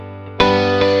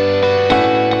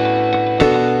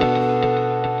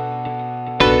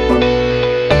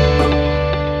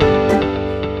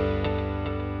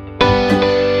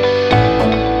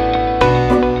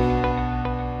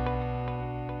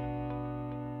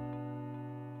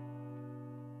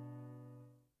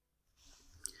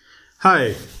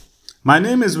Hi, my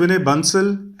name is Vinay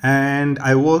Bansal and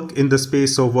I work in the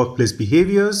space of workplace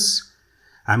behaviors.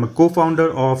 I'm a co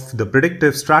founder of the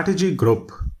Predictive Strategy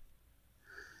Group.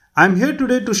 I'm here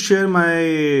today to share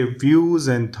my views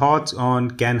and thoughts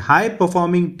on can high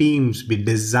performing teams be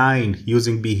designed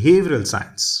using behavioral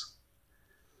science?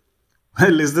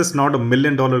 Well, is this not a $1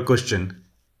 million question?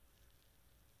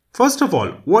 First of all,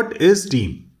 what is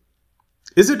team?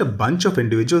 Is it a bunch of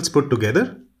individuals put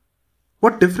together?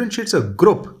 What differentiates a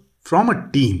group from a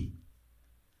team?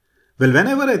 Well,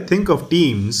 whenever I think of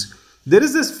teams, there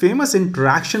is this famous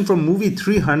interaction from movie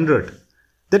 300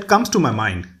 that comes to my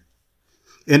mind.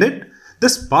 In it, the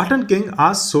Spartan king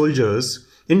asks soldiers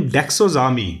in Dexo's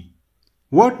army,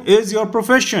 "What is your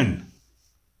profession?"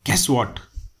 Guess what?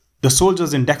 The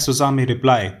soldiers in Dexo's army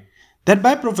reply that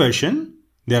by profession,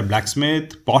 they are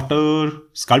blacksmith, potter,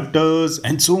 sculptors,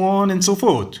 and so on and so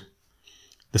forth.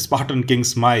 The Spartan king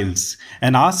smiles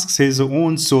and asks his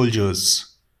own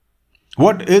soldiers,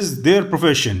 "What is their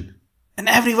profession?" And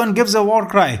everyone gives a war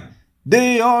cry,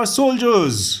 "They are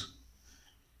soldiers!"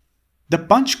 The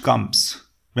punch comes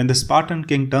when the Spartan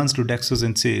king turns to Dexus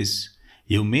and says,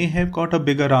 "You may have got a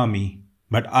bigger army,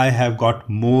 but I have got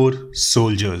more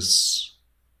soldiers."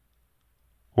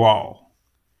 Wow.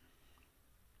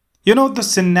 The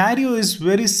scenario is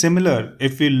very similar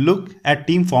if we look at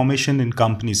team formation in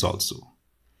companies also.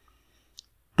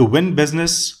 To win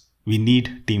business, we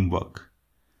need teamwork.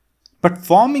 But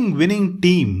forming winning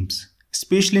teams,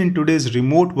 especially in today's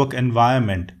remote work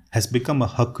environment, has become a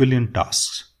Herculean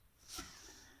task.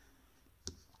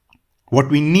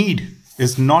 What we need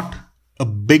is not a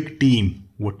big team.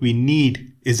 What we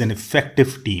need is an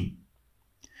effective team.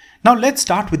 Now let's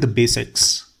start with the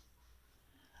basics.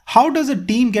 How does a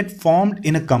team get formed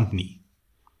in a company?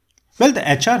 Well, the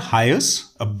HR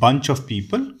hires a bunch of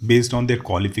people based on their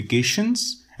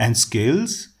qualifications and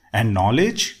skills and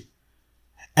knowledge,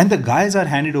 and the guys are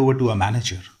handed over to a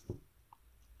manager.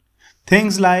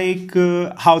 Things like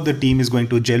how the team is going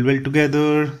to gel well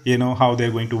together, how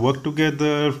they're going to work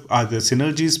together, are there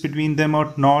synergies between them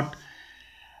or not,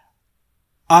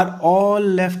 are all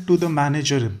left to the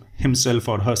manager himself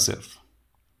or herself,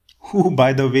 who,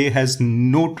 by the way, has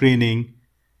no training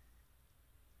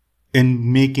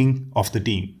in making of the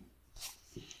team.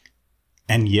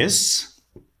 And yes,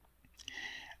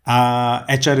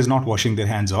 HR is not washing their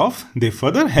hands off. They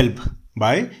further help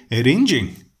by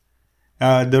arranging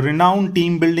the renowned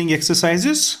team building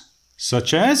exercises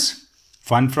such as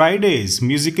fun Fridays,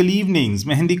 musical evenings,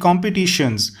 mehendi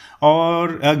competitions,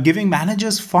 or giving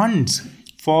managers funds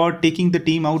for taking the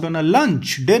team out on a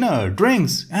lunch, dinner,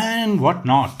 drinks, and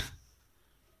whatnot.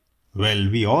 Well,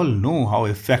 we all know how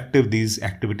effective these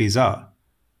activities are,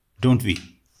 don't we?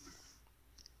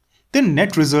 The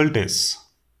net result is,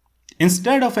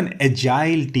 instead of an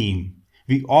agile team,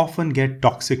 we often get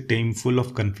toxic team full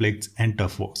of conflicts and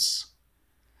tough wars.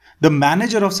 The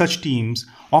manager of such teams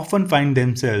often find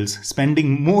themselves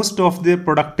spending most of their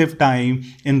productive time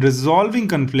in resolving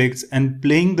conflicts and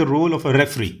playing the role of a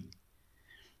referee.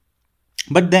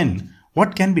 But then,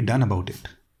 what can be done about it?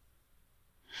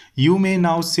 You may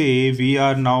now say we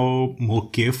are now more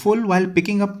careful while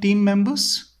picking up team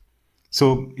members.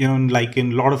 So, like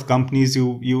in a lot of companies,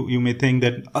 you may think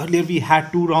that earlier we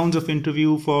had 2 rounds of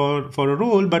interview for a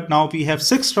role, but now we have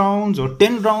 6 rounds or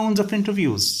 10 rounds of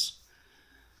interviews.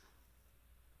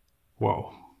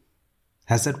 Wow.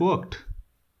 Has that worked?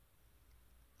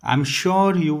 I'm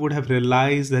sure you would have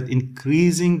realized that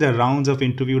increasing the rounds of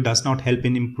interview does not help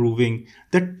in improving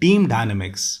the team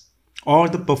dynamics or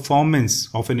the performance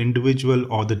of an individual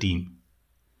or the team.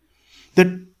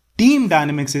 The team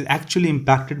dynamics is actually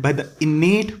impacted by the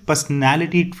innate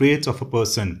personality traits of a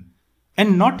person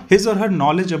and not his or her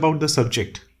knowledge about the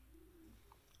subject.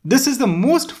 This is the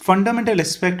most fundamental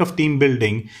aspect of team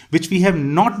building, which we have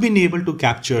not been able to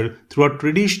capture through our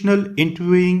traditional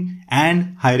interviewing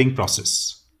and hiring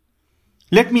process.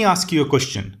 Let me ask you a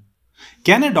question.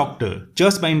 Can a doctor,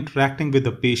 just by interacting with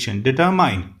the patient,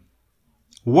 determine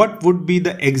what would be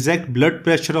the exact blood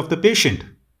pressure of the patient?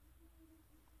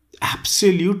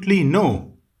 Absolutely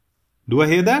no. Do I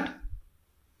hear that?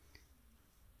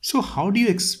 So how do you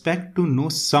expect to know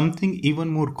something even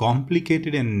more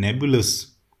complicated and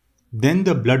nebulous than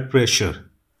the blood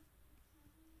pressure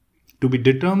to be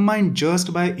determined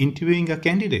just by interviewing a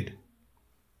candidate?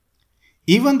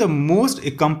 Even the most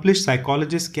accomplished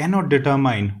psychologists cannot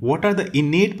determine what are the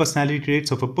innate personality traits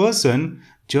of a person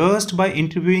just by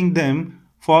interviewing them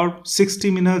for 60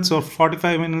 minutes or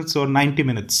 45 minutes or 90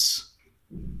 minutes.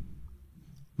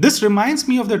 This reminds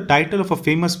me of the title of a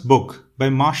famous book by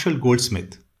Marshall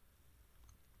Goldsmith.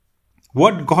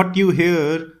 What got you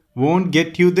here won't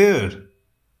get you there.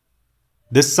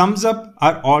 This sums up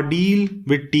our ordeal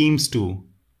with teams too.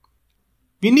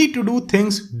 We need to do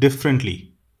things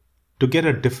differently to get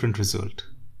a different result.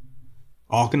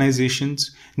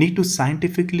 Organizations need to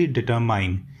scientifically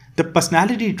determine the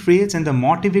personality traits and the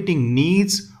motivating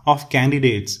needs of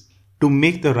candidates to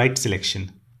make the right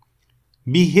selection.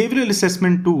 Behavioral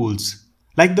assessment tools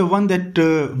like the one that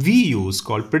we use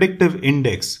called predictive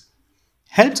index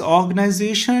helps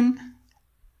organization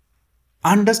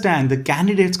understand the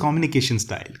candidate's communication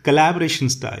style, collaboration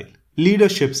style,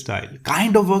 leadership style,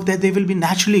 kind of work that they will be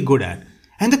naturally good at,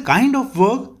 and the kind of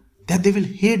work that they will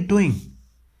hate doing.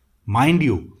 Mind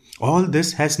you, all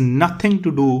this has nothing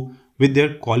to do with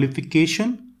their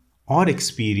qualification or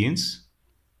experience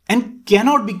and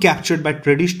cannot be captured by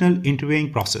traditional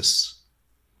interviewing process.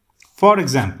 For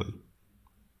example,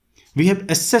 we have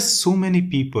assessed so many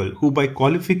people who by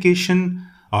qualification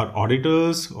are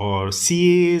auditors or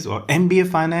CAs or MBA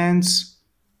finance,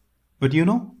 but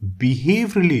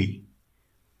behaviorally,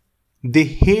 they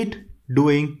hate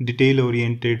doing detail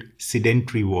oriented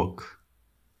sedentary work.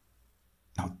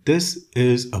 Now, this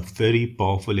is a very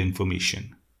powerful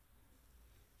information.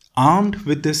 Armed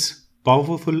with this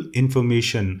powerful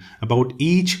information about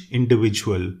each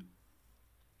individual,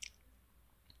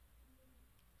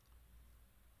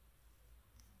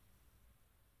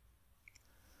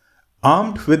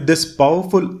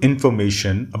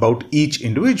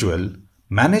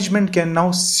 management can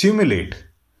now simulate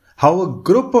how a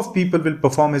group of people will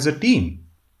perform as a team.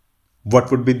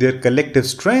 What would be their collective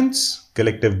strengths,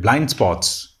 collective blind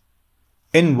spots?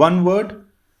 In one word,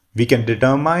 we can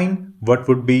determine what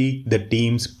would be the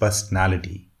team's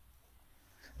personality.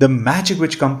 The magic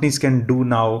which companies can do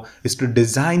now is to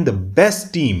design the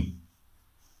best team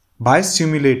by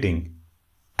simulating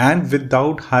and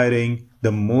without hiring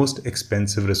the most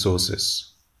expensive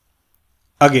resources.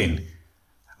 Again,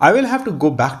 I will have to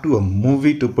go back to a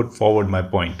movie to put forward my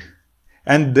point.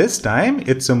 And this time,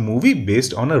 it's a movie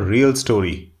based on a real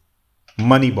story,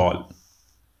 Moneyball.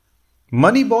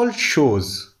 Moneyball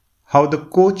shows how the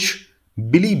coach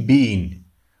Billy Beane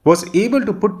was able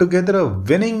to put together a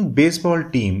winning baseball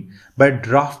team by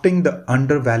drafting the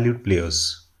undervalued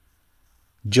players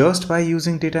just by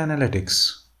using data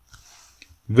analytics.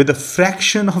 With a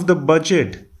fraction of the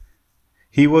budget,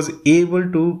 he was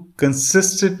able to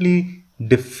consistently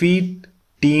defeat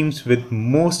teams with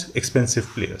most expensive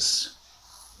players.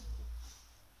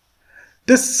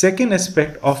 The second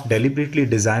aspect of deliberately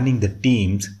designing the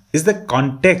teams is the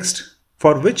context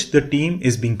for which the team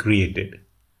is being created.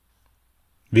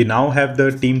 We now have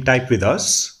the team type with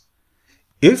us.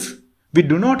 If we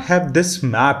do not have this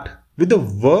mapped with the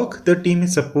work the team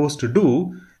is supposed to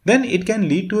do, then it can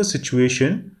lead to a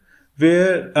situation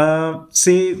where,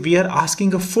 say, we are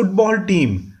asking a football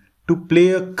team to play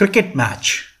a cricket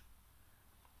match.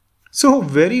 So, a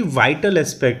very vital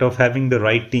aspect of having the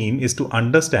right team is to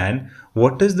understand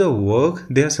what is the work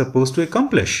they are supposed to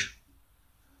accomplish.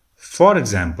 For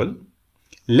example,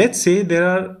 let's say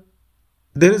there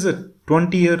is a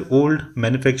 20-year-old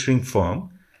manufacturing firm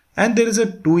and there is a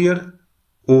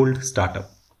 2-year-old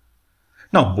startup.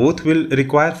 Now, both will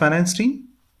require finance team,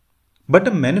 but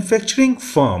a manufacturing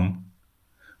firm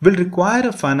will require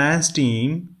a finance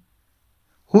team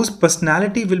whose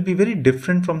personality will be very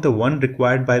different from the one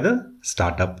required by the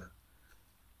startup.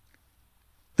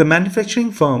 The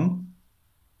manufacturing firm,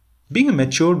 being a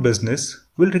mature business,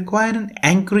 will require an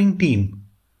anchoring team,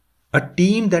 a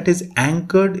team that is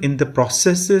anchored in the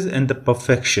processes and the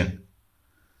perfection.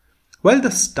 While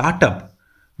the startup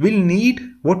will need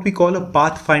what we call a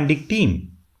pathfinding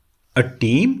team, a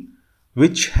team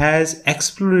which has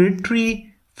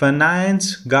exploratory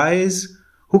finance guys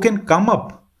who can come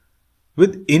up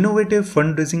with innovative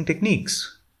fundraising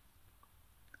techniques.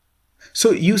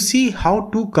 So you see how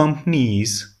two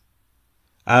companies,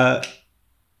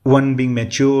 one being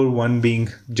mature, one being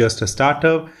just a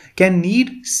startup, can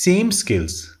need same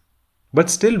skills, but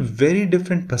still very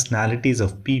different personalities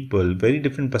of people, very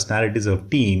different personalities of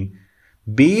team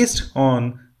based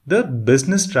on the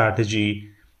business strategy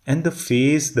and the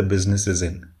phase the business is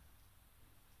in.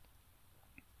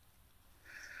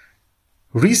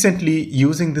 Recently,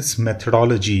 using this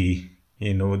methodology,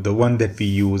 the one that we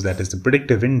use, that is the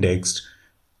predictive index,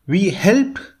 we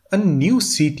helped a new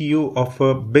CTO of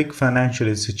a big financial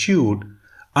institute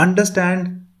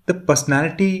understand the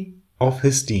personality of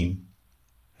his team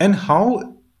and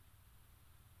how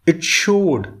it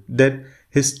showed that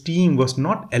his team was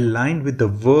not aligned with the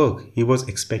work he was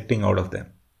expecting out of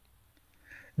them.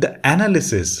 The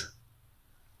analysis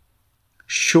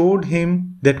showed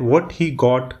him that what he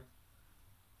got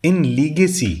in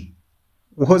legacy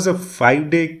was a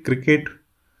 5-day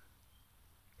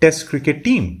test cricket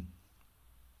team.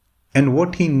 And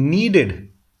what he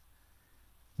needed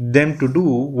them to do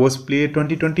was play a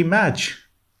 2020 match.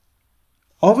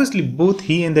 Obviously, both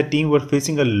he and the team were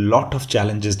facing a lot of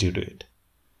challenges due to it.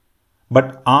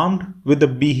 But armed with the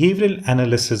behavioral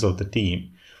analysis of the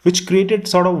team, which created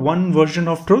sort of one version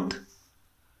of truth,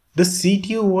 the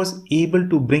CTO was able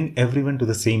to bring everyone to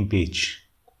the same page.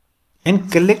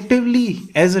 And collectively,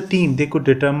 as a team, they could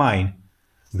determine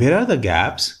where are the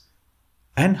gaps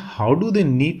and how do they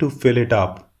need to fill it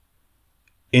up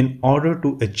in order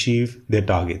to achieve their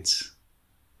targets.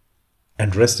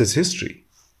 And rest is history.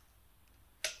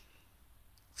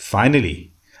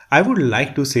 Finally, I would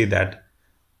like to say that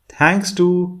thanks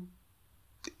to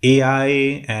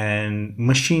AI and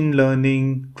machine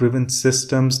learning driven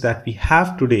systems that we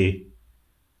have today,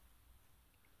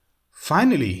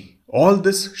 finally, all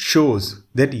this shows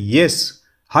that yes,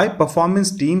 high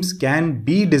performance teams can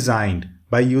be designed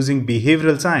by using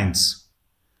behavioral science.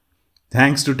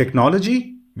 Thanks to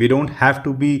technology, we don't have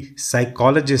to be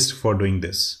psychologists for doing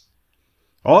this.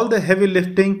 All the heavy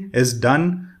lifting is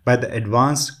done by the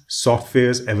advanced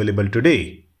softwares available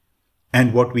today.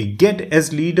 And what we get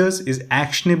as leaders is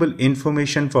actionable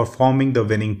information for forming the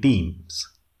winning teams.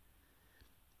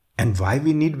 And why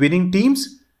we need winning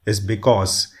teams is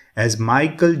because, as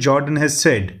Michael Jordan has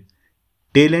said,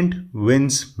 talent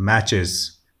wins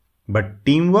matches, but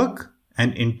teamwork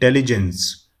and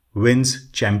intelligence wins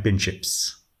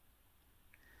championships.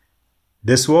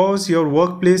 This was your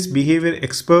workplace behavior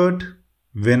expert,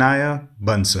 Vinaya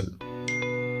Bansal.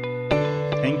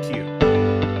 Thank you.